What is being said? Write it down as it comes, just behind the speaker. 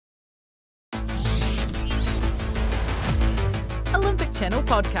Channel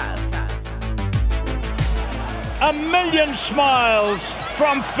podcast. A million smiles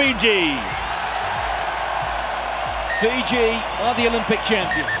from Fiji. Fiji are the Olympic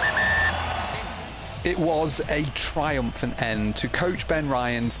champions. It was a triumphant end to Coach Ben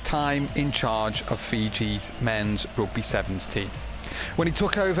Ryan's time in charge of Fiji's men's rugby sevens team. When he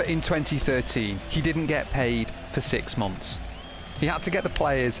took over in 2013, he didn't get paid for 6 months. He had to get the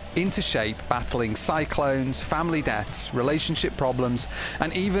players into shape, battling cyclones, family deaths, relationship problems,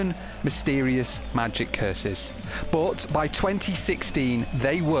 and even mysterious magic curses. But by 2016,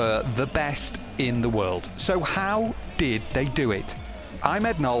 they were the best in the world. So how did they do it? I'm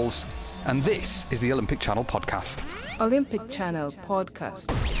Ed Knowles, and this is the Olympic Channel podcast. Olympic Channel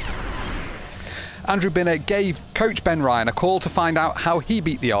podcast. Andrew Binner gave Coach Ben Ryan a call to find out how he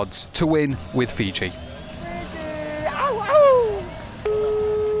beat the odds to win with Fiji.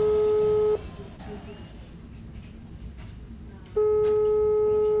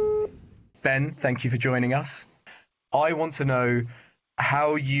 Ben, thank you for joining us. I want to know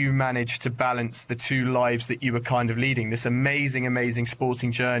how you managed to balance the two lives that you were kind of leading, this amazing, amazing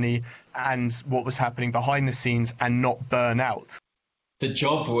sporting journey and what was happening behind the scenes, and not burn out. The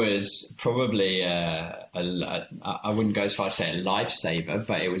job was probably, I wouldn't go as far as say a lifesaver,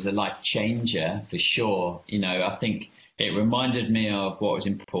 but it was a life changer for sure. You know, I think it reminded me of what was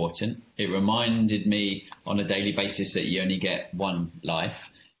important. It reminded me on a daily basis that you only get one life,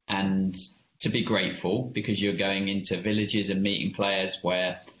 and to be grateful because you're going into villages and meeting players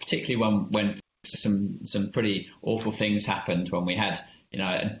where, particularly when some pretty awful things happened, when we had, you know,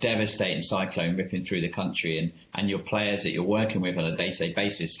 a devastating cyclone ripping through the country, and your players that you're working with on a day-to-day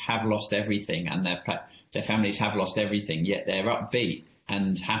basis have lost everything, and their families have lost everything, yet they're upbeat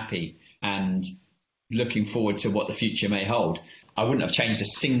and happy and looking forward to what the future may hold. I wouldn't have changed a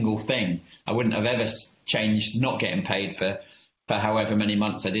single thing. I wouldn't have ever changed not getting paid for however many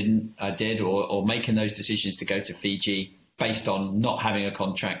months I did, or making those decisions to go to Fiji based on not having a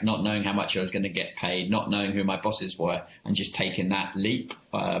contract, not knowing how much I was going to get paid, not knowing who my bosses were, and just taking that leap.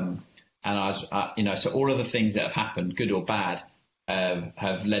 And I was, so all of the things that have happened, good or bad,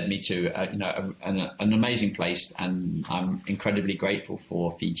 have led me to, an amazing place, and I'm incredibly grateful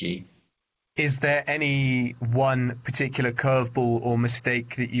for Fiji. Is there any one particular curveball or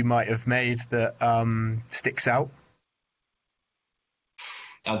mistake that you might have made that sticks out?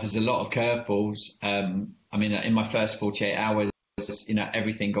 There's a lot of curveballs. In my first 48 hours,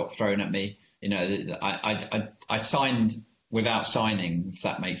 everything got thrown at me. I signed without signing, if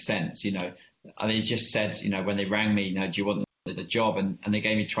that makes sense. They just said, when they rang me, do you want the job? And they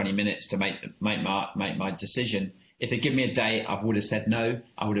gave me 20 minutes to make my decision. If they give me a day, I would have said no.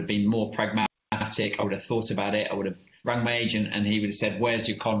 I would have been more pragmatic. I would have thought about it. I would have rang my agent, and he would have said, where's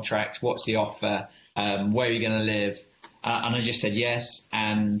your contract? What's the offer? Where are you going to live? And I just said yes.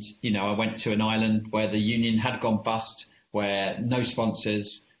 And, I went to an island where the union had gone bust, where no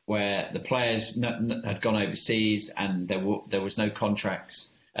sponsors, where the players had gone overseas, and there was no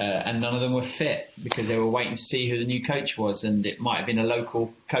contracts. And none of them were fit because they were waiting to see who the new coach was. And it might have been a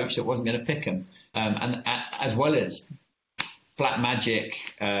local coach that wasn't going to pick them. And as well as black magic,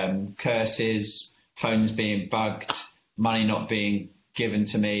 curses, phones being bugged, money not being given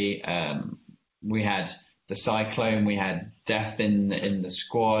to me. We had the cyclone, we had death in the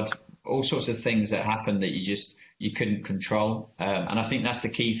squad, all sorts of things that happened that you couldn't control. And I think that's the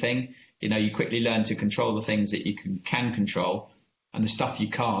key thing. You quickly learn to control the things that you can control, and the stuff you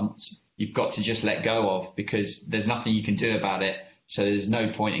can't, you've got to just let go of, because there's nothing you can do about it. So there's no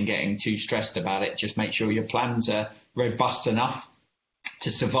point in getting too stressed about it. Just make sure your plans are robust enough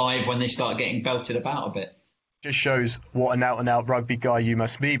to survive when they start getting belted about a bit. Just shows what an out-and-out rugby guy you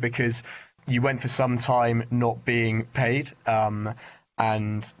must be, because you went for some time not being paid, and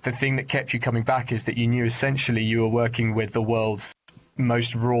the thing that kept you coming back is that you knew essentially you were working with the world's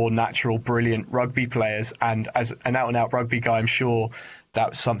most raw, natural, brilliant rugby players, and as an out-and-out rugby guy, I'm sure that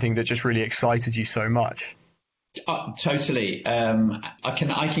was something that just really excited you so much. Totally. I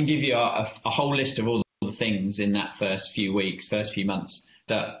can give you a whole list of all the things in that first few months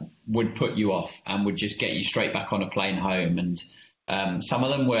that would put you off and would just get you straight back on a plane home. And some of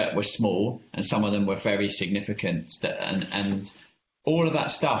them were small, and some of them were very significant. And all of that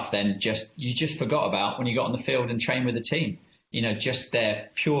stuff then you just forgot about when you got on the field and trained with the team. Just their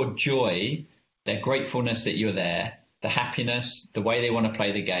pure joy, their gratefulness that you're there, the happiness, the way they want to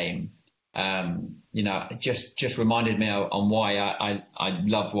play the game. Just reminded me on why I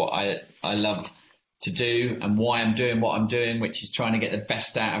love what I love to do, and why I'm doing what I'm doing, which is trying to get the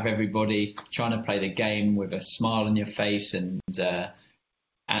best out of everybody, trying to play the game with a smile on your face, and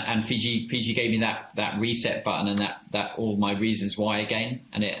And Fiji gave me that reset button and that all my reasons why again,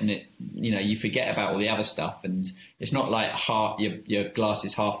 and it you forget about all the other stuff, and it's not like your glass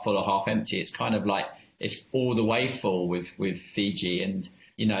is half full or half empty. It's kind of like it's all the way full with Fiji, and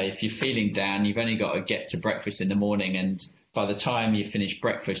if you're feeling down, you've only got to get to breakfast in the morning, and by the time you finish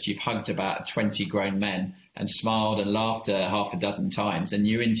breakfast, you've hugged about 20 grown men and smiled and laughed half a dozen times, and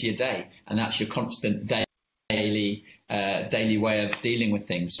you're into your day, and that's your constant daily way of dealing with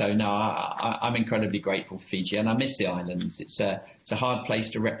things. So no, I'm incredibly grateful for Fiji, and I miss the islands. It's a hard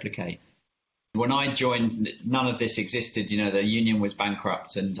place to replicate. When I joined, none of this existed. The union was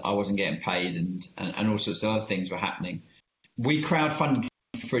bankrupt, and I wasn't getting paid, and all sorts of other things were happening. We crowdfunded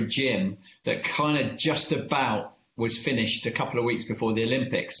for a gym that kind of just about was finished a couple of weeks before the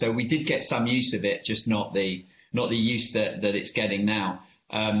Olympics. So we did get some use of it, just not the use that it's getting now.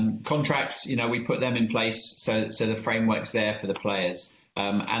 Contracts, we put them in place so the framework's there for the players.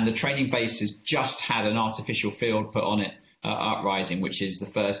 And the training base has just had an artificial field put on it, Uprising, which is the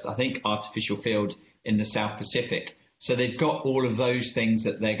first, I think, artificial field in the South Pacific. So they've got all of those things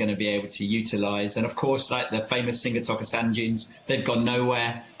that they're going to be able to utilise. And of course, like the famous Singatoka sand dunes, they've gone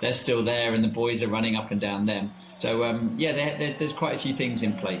nowhere. They're still there, and the boys are running up and down them. So, there's quite a few things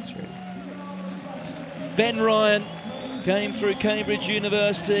in place, really. Ben Ryan came through Cambridge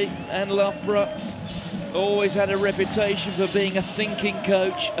University and Loughborough. Always had a reputation for being a thinking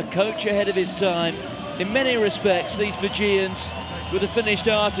coach, a coach ahead of his time. In many respects, these Fijians would have finished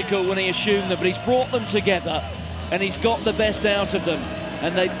article when he assumed them, but he's brought them together and he's got the best out of them.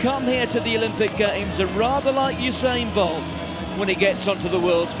 And they've come here to the Olympic Games, and rather like Usain Bolt when he gets onto the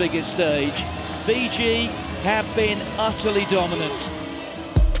world's biggest stage, Fiji have been utterly dominant.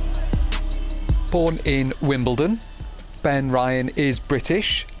 Born in Wimbledon, Ben Ryan is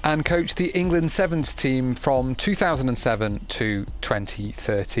British and coached the England Sevens team from 2007 to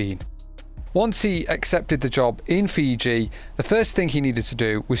 2013. Once he accepted the job in Fiji, the first thing he needed to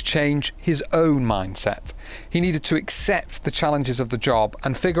do was change his own mindset. He needed to accept the challenges of the job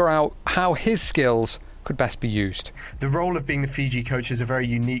and figure out how his skills could best be used. The role of being the Fiji coach is a very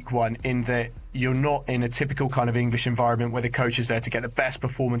unique one in that you're not in a typical kind of English environment where the coach is there to get the best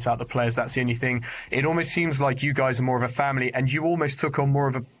performance out of the players. That's the only thing. It almost seems like you guys are more of a family, and you almost took on more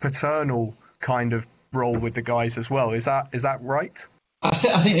of a paternal kind of role with the guys as well. Is that right? I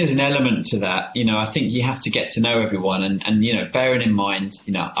think there's an element to that. I think you have to get to know everyone, and bearing in mind,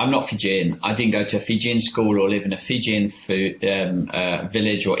 I'm not Fijian. I didn't go to a Fijian school or live in a Fijian food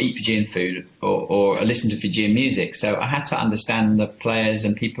village or eat Fijian food or listen to Fijian music. So I had to understand the players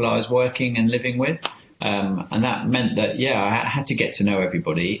and people I was working and living with. And that meant that, I had to get to know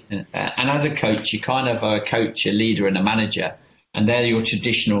everybody. And as a coach, you kind of are a coach, a leader and a manager, and they're your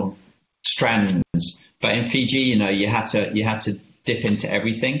traditional strands. But in Fiji, you had to dip into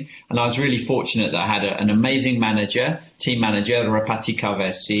everything. And I was really fortunate that I had an amazing team manager, Rapati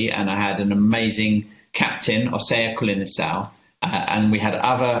Kavesi, and I had an amazing captain, Osea Kulinisau, and we had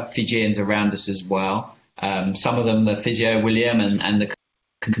other Fijians around us as well. Some of them, the physio William and the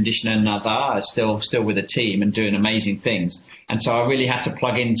conditioner Nada, are still with the team and doing amazing things. And so I really had to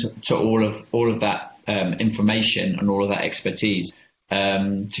plug into all of that information and all of that expertise.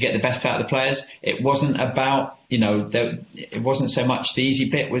 To get the best out of the players. It wasn't about, it wasn't so much the easy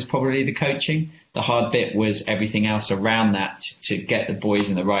bit was probably the coaching. The hard bit was everything else around that to get the boys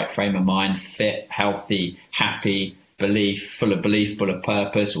in the right frame of mind, fit, healthy, happy, full of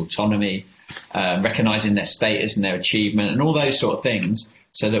purpose, autonomy, recognising their status and their achievement and all those sort of things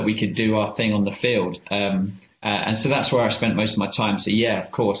so that we could do our thing on the field. And so that's where I spent most of my time. So,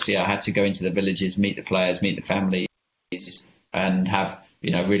 of course, I had to go into the villages, meet the players, meet the families, and have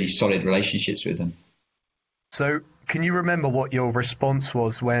really solid relationships with them. So can you remember what your response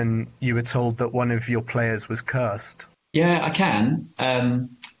was when you were told that one of your players was cursed? Yeah, I can.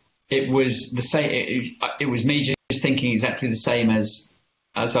 It was the same. It was me just thinking exactly the same as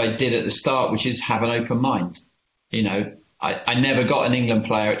I did at the start, which is have an open mind. I never got an England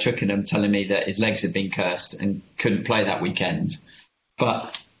player at Twickenham telling me that his legs had been cursed and couldn't play that weekend.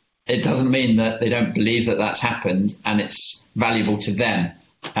 But it doesn't mean that they don't believe that that's happened and it's valuable to them.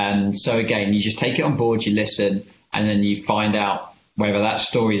 And so, again, you just take it on board, you listen, and then you find out whether that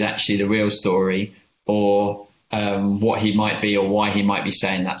story is actually the real story or what he might be or why he might be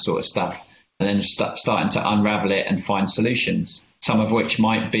saying that sort of stuff. And then starting to unravel it and find solutions, some of which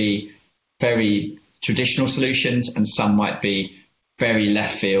might be very traditional solutions and some might be very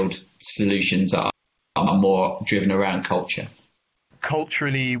left field solutions that are more driven around culture.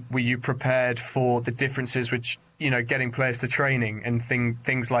 Culturally, were you prepared for the differences which, getting players to training and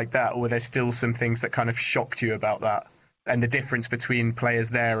things like that, or were there still some things that kind of shocked you about that? and the difference between players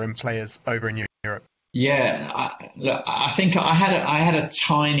there and players over in Europe? Yeah, I think I had a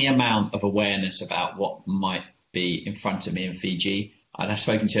tiny amount of awareness about what might be in front of me in Fiji. I'd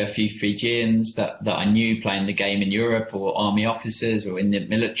spoken to a few Fijians that I knew playing the game in Europe, or army officers, or in the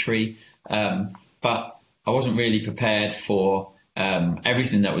military, but I wasn't really prepared for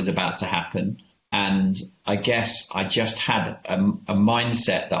everything that was about to happen. And I guess I just had a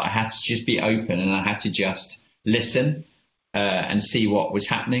mindset that I had to just be open, and I had to just listen and see what was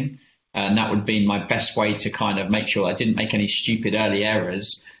happening. And that would have been my best way to kind of make sure I didn't make any stupid early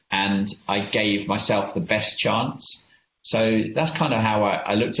errors, and I gave myself the best chance. So that's kind of how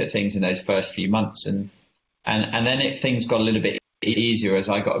I looked at things in those first few months. And then things got a little bit easier as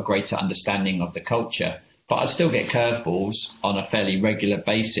I got a greater understanding of the culture. But I'd still get curveballs on a fairly regular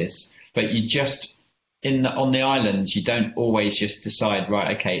basis. But you just, on the islands, you don't always just decide,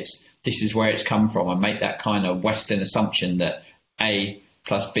 right, okay, this is where it's come from, and make that kind of Western assumption that A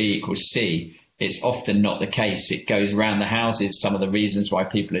plus B equals C. It's often not the case. It goes around the houses, some of the reasons why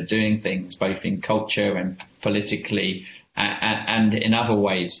people are doing things, both in culture and politically and in other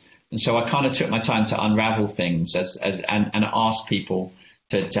ways. And so I kind of took my time to unravel things and ask people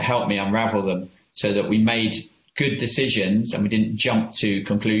to help me unravel them, so that we made good decisions and we didn't jump to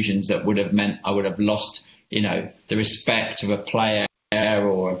conclusions that would have meant I would have lost, the respect of a player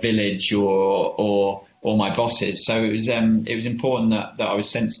or a village or my bosses. So it was important that I was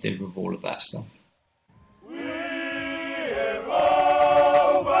sensitive with all of that stuff. We have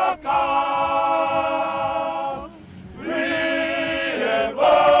overcome. We have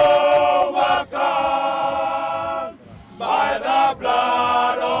overcome by the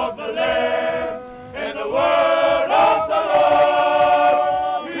blood of the Lamb and the word of the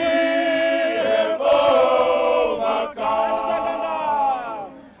Lord. We have overcome.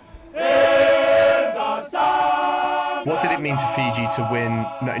 What did it mean to Fiji to win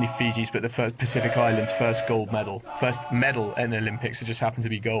not only Fiji's but the Pacific Islands' first gold medal, first medal in the Olympics? It just happened to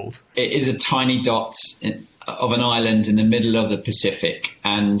be gold. It is a tiny dot of an island in the middle of the Pacific,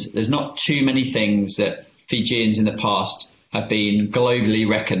 and there's not too many things that Fijians in the past have been globally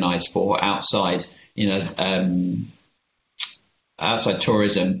recognised for outside, outside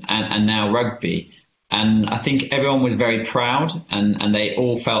tourism and now rugby. And I think everyone was very proud, and they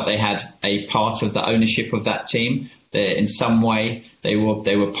all felt they had a part of the ownership of that team. In some way, they were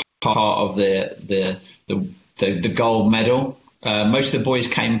part of the gold medal. Most of the boys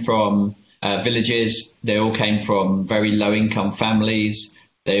came from villages. They all came from very low income families.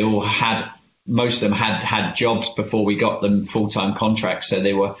 They all most of them had jobs before we got them full-time contracts. So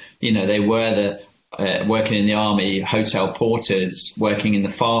they were working in the army, hotel porters, working in the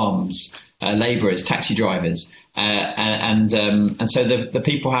farms, labourers, taxi drivers, and so the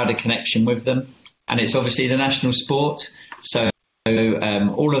people had a connection with them. And it's obviously the national sport. So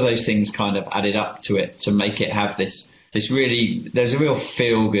all of those things kind of added up to it to make it have this really, there's a real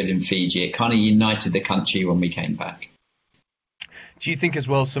feel good in Fiji. It kind of united the country when we came back. Do you think as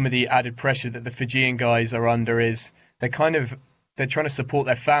well some of the added pressure that the Fijian guys are under is they're trying to support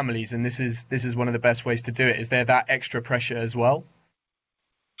their families, and this is one of the best ways to do it? Is there that extra pressure as well?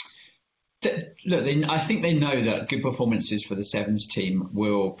 Look, I think they know that good performances for the Sevens team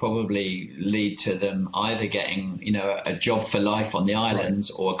will probably lead to them either getting, a job for life on the islands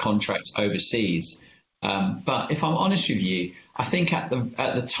or a contract overseas. But if I'm honest with you, I think at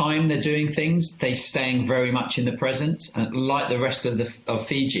the time they're doing things, they're staying very much in the present. And like the rest of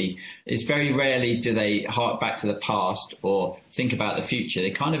Fiji, it's very rarely do they hark back to the past or think about the future.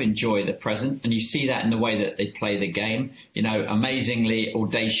 They kind of enjoy the present. And you see that in the way that they play the game. Amazingly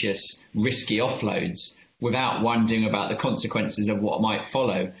audacious, risky offloads without wondering about the consequences of what might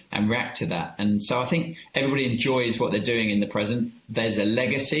follow and react to that. And so I think everybody enjoys what they're doing in the present. There's a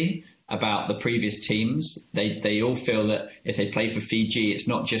legacy about the previous teams. They all feel that if they play for Fiji, it's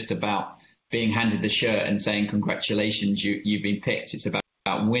not just about being handed the shirt and saying congratulations, you've been picked. It's about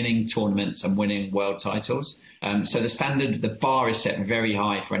winning tournaments and winning world titles. So the bar is set very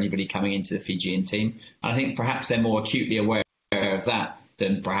high for anybody coming into the Fijian team. And I think perhaps they're more acutely aware of that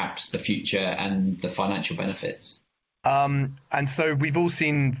than perhaps the future and the financial benefits. And so we've all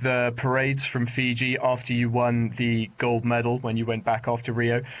seen the parades from Fiji after you won the gold medal when you went back after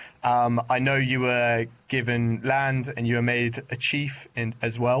Rio. I know you were given land and you were made a chief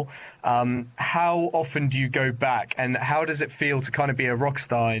as well. How often do you go back, and how does it feel to kind of be a rock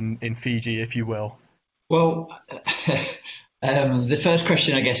star in Fiji, if you will? Well, the first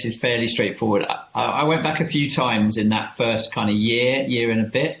question, I guess, is fairly straightforward. I went back a few times in that first kind of year and a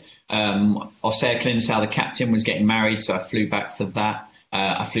bit. Osea Clinisau, the captain, was getting married, so I flew back for that.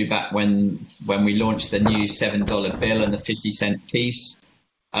 I flew back when we launched the new $7 bill and the 50-cent piece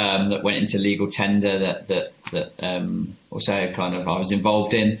that went into legal tender that also kind of I was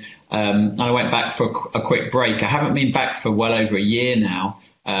involved in. And I went back for a quick break. I haven't been back for well over a year now.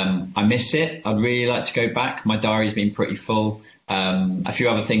 I miss it. I'd really like to go back. My diary's been pretty full. A few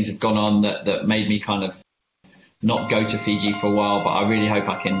other things have gone on that made me kind of not go to Fiji for a while, but I really hope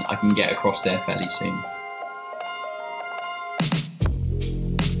I can get across there fairly soon.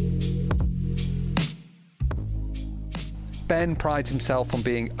 Ben prides himself on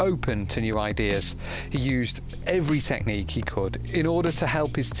being open to new ideas. He used every technique he could in order to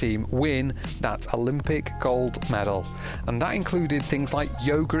help his team win that Olympic gold medal. And that included things like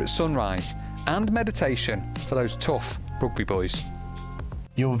yoga at sunrise and meditation for those tough rugby boys.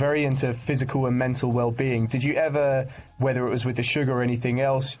 You're very into physical and mental well-being. Did you ever, whether it was with the sugar or anything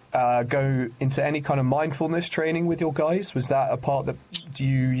else, go into any kind of mindfulness training with your guys? Was that a part that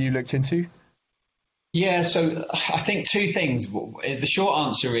you looked into? Yeah, so I think two things. The short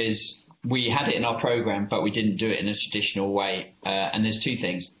answer is we had it in our program, but we didn't do it in a traditional way. And there's two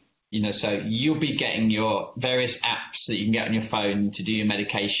things, so you'll be getting your various apps that you can get on your phone to do your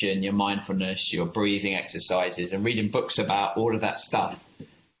medication, your mindfulness, your breathing exercises, and reading books about all of that stuff.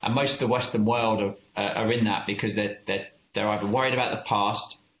 And most of the Western world are in that because they're either worried about the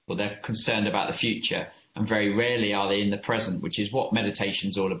past or they're concerned about the future. And very rarely are they in the present, which is what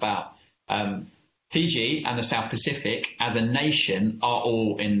meditation's all about. Fiji and the South Pacific as a nation are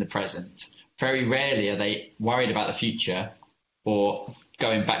all in the present. Very rarely are they worried about the future or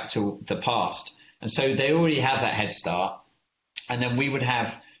going back to the past. And so they already have that head start. And then we would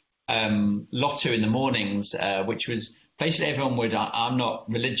have Lotu in the mornings, which was basically everyone would, I'm not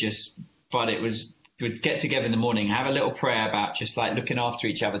religious, but we'd get together in the morning, have a little prayer about just like looking after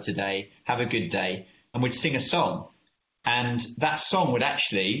each other today, have a good day, and we'd sing a song. And that song would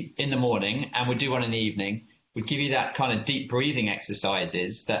actually, in the morning, and we'd do one in the evening, would give you that kind of deep breathing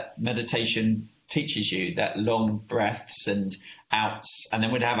exercises that meditation teaches you, that long breaths and outs. And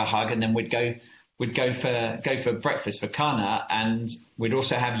then we'd have a hug, and then we'd go for breakfast for Kana, and we'd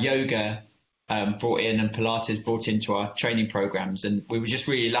also have yoga brought in and Pilates brought into our training programs. And we were just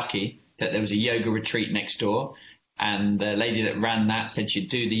really lucky that there was a yoga retreat next door. And the lady that ran that said she'd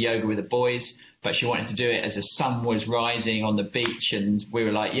do the yoga with the boys, but she wanted to do it as the sun was rising on the beach. And we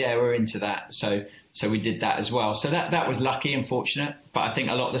were like, yeah, we're into that. So we did that as well. So that was lucky and fortunate. But I think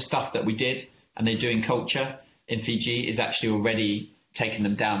a lot of the stuff that we did and they do in culture in Fiji is actually already taking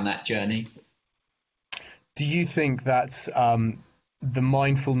them down that journey. Do you think that the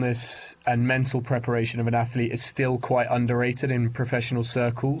mindfulness and mental preparation of an athlete is still quite underrated in professional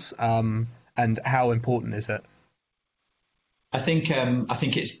circles? And how important is it? I think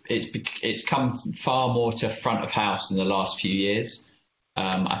it's come far more to front of house in the last few years.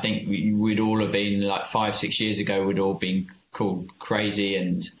 I think we'd all have been like 5-6 years ago, we'd all been called crazy,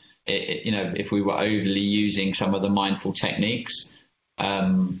 and if we were overly using some of the mindful techniques.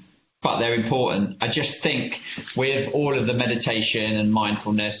 But they're important. I just think with all of the meditation and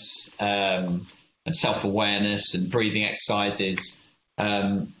mindfulness and self-awareness and breathing exercises,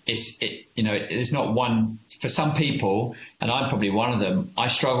 it's not one for some people, and I'm probably one of them. I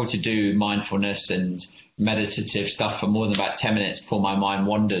struggle to do mindfulness and meditative stuff for more than about 10 minutes before my mind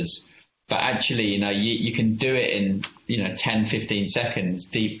wanders. But actually, you can do it in 10-15 seconds,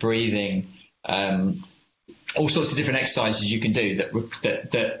 deep breathing, all sorts of different exercises you can do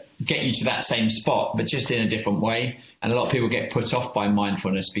that get you to that same spot, but just in a different way. And a lot of people get put off by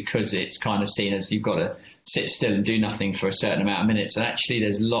mindfulness because it's kind of seen as you've got to sit still and do nothing for a certain amount of minutes. And actually,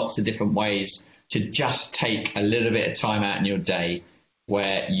 there's lots of different ways to just take a little bit of time out in your day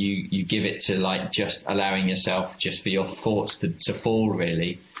where you give it to like just allowing yourself just for your thoughts to fall,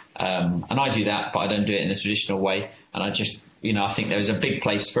 really. And I do that, but I don't do it in a traditional way. And I just, I think there's a big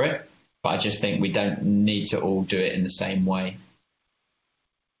place for it, but I just think we don't need to all do it in the same way.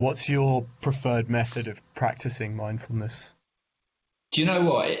 What's your preferred method of practicing mindfulness? Do you know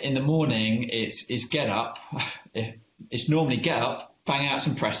what? In the morning, it's get up. It's normally get up, bang out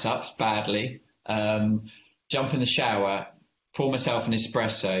some press-ups badly, jump in the shower, pour myself an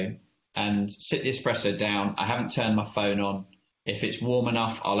espresso and sit the espresso down. I haven't turned my phone on. If it's warm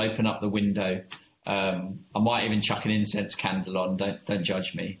enough, I'll open up the window. I might even chuck an incense candle on. Don't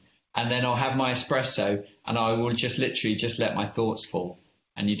judge me. And then I'll have my espresso and I will just literally just let my thoughts fall.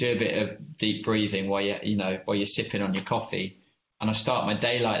 And you do a bit of deep breathing while you're sipping on your coffee. And I start my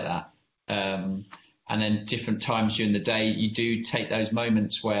day like that. And then different times during the day, you do take those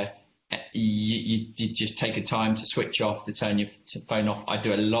moments where you just take a time to switch off, to phone off. I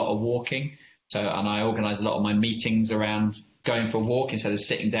do a lot of walking. And I organise a lot of my meetings around going for a walk instead of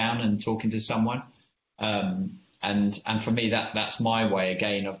sitting down and talking to someone. And for me, that's my way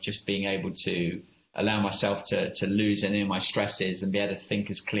again of just being able to allow myself to lose any of my stresses and be able to think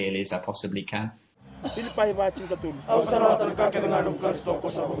as clearly as I possibly can.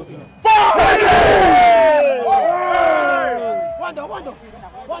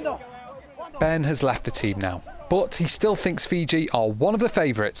 Ben has left the team now, but he still thinks Fiji are one of the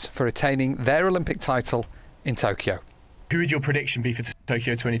favourites for attaining their Olympic title in Tokyo. Who would your prediction be for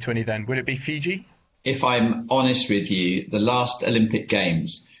Tokyo 2020 then? Would it be Fiji? If I'm honest with you, the last Olympic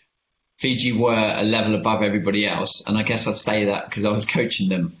Games, Fiji were a level above everybody else, and I guess I'd say that because I was coaching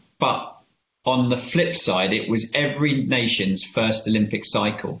them. But on the flip side, it was every nation's first Olympic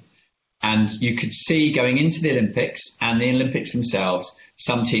cycle. And you could see going into the Olympics and the Olympics themselves,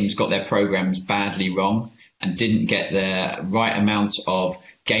 some teams got their programs badly wrong and didn't get the right amount of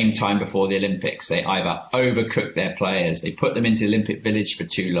game time before the Olympics. They either overcooked their players, they put them into the Olympic Village for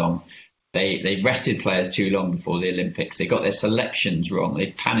too long, they rested players too long before the Olympics, they got their selections wrong,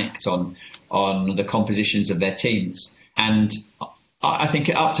 they panicked on the compositions of their teams. And I think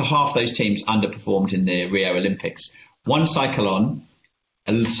up to half those teams underperformed in the Rio Olympics. One cycle on,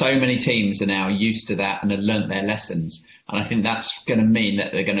 so many teams are now used to that and have learnt their lessons. And I think that's going to mean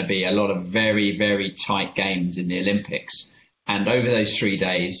that there are going to be a lot of very, very tight games in the Olympics. And over those 3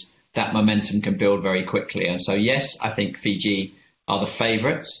 days, that momentum can build very quickly. And so, yes, I think Fiji are the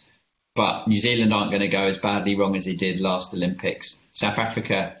favourites, but New Zealand aren't going to go as badly wrong as they did last Olympics. South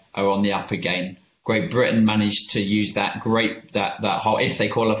Africa are on the up again. Great Britain managed to use that whole, if they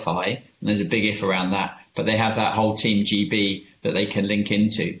qualify, and there's a big if around that, but they have that whole Team GB that they can link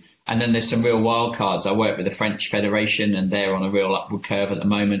into. And then there's some real wild cards. I work with the French Federation and they're on a real upward curve at the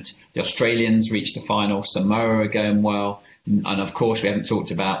moment. The Australians reached the final. Samoa are going well. And of course, we haven't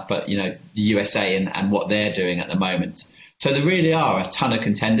talked about, but the USA and what they're doing at the moment. So there really are a ton of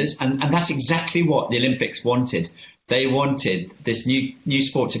contenders. And that's exactly what the Olympics wanted. They wanted this new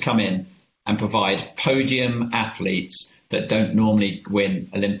sport to come in and provide podium athletes that don't normally win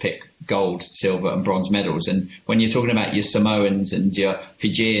Olympic gold, silver and bronze medals. And when you're talking about your Samoans and your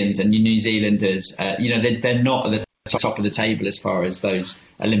Fijians and your New Zealanders, they're not at the top of the table as far as those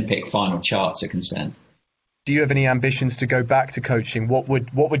Olympic final charts are concerned. Do you have any ambitions to go back to coaching? What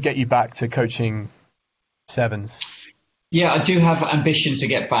would get you back to coaching sevens? Yeah, I do have ambitions to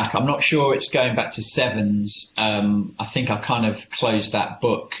get back. I'm not sure it's going back to sevens. I think I kind of closed that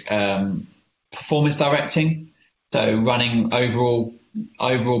book. Performance directing, so running overall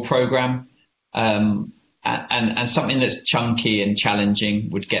program, and something that's chunky and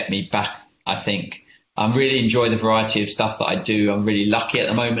challenging would get me back. I think I really enjoy the variety of stuff that I do. I'm really lucky at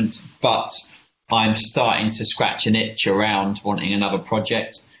the moment, but I'm starting to scratch an itch around wanting another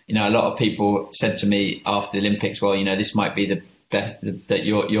project. A lot of people said to me after the Olympics, well, this might be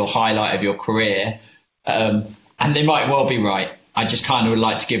your highlight of your career, and they might well be right. I just kind of would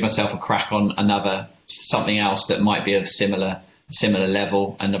like to give myself a crack on something else that might be of similar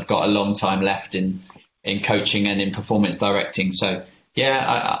level, and I've got a long time left in coaching and in performance directing. So yeah,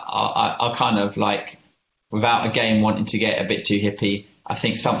 I kind of like, without a game wanting to get a bit too hippie, I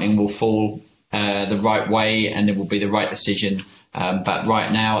think something will fall the right way and it will be the right decision. But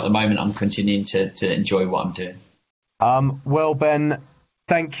right now, at the moment, I'm continuing to enjoy what I'm doing. Well, Ben,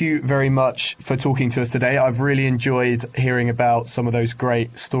 thank you very much for talking to us today. I've really enjoyed hearing about some of those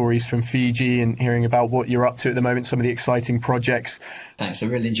great stories from Fiji and hearing about what you're up to at the moment, some of the exciting projects. Thanks. I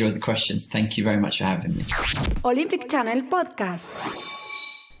really enjoyed the questions. Thank you very much for having me. Olympic Channel Podcast.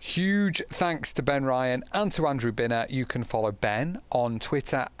 Huge thanks to Ben Ryan and to Andrew Binner. You can follow Ben on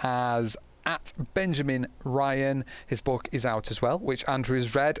Twitter as @Benjamin Ryan. His book is out as well, which Andrew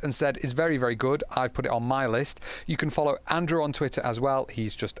has read and said is very, very good. I've put it on my list. You can follow Andrew on Twitter as well.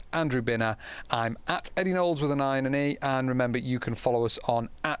 He's just Andrew Binner. I'm @Eddie Knowles with an I and an E. And remember, you can follow us on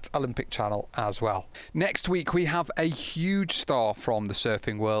 @Olympic Channel as well. Next week, we have a huge star from the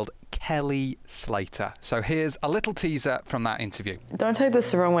surfing world, Kelly Slater. So here's a little teaser from that interview. Don't take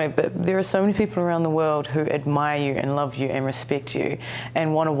this the wrong way, but there are so many people around the world who admire you and love you and respect you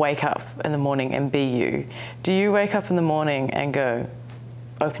and want to wake up in the morning and be you. Do you wake up in the morning and go,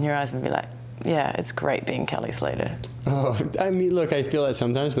 open your eyes and be like, yeah, it's great being Kelly Slater? Oh, I mean, look, I feel that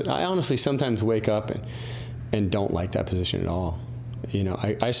sometimes, but I honestly sometimes wake up and don't like that position at all.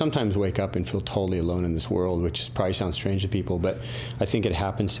 I sometimes wake up and feel totally alone in this world, which probably sounds strange to people, but I think it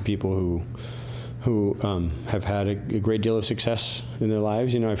happens to people who have had a great deal of success in their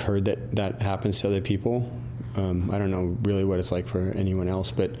lives. I've heard that happens to other people. I don't know really what it's like for anyone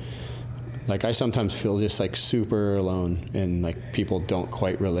else, but I sometimes feel just super alone and people don't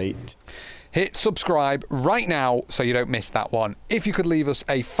quite relate. Hit subscribe right now so you don't miss that one. If you could leave us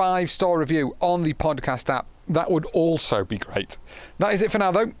a 5-star review on the podcast app, that would also be great. That is it for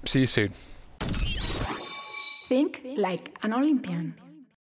now, though. See you soon. Think like an Olympian.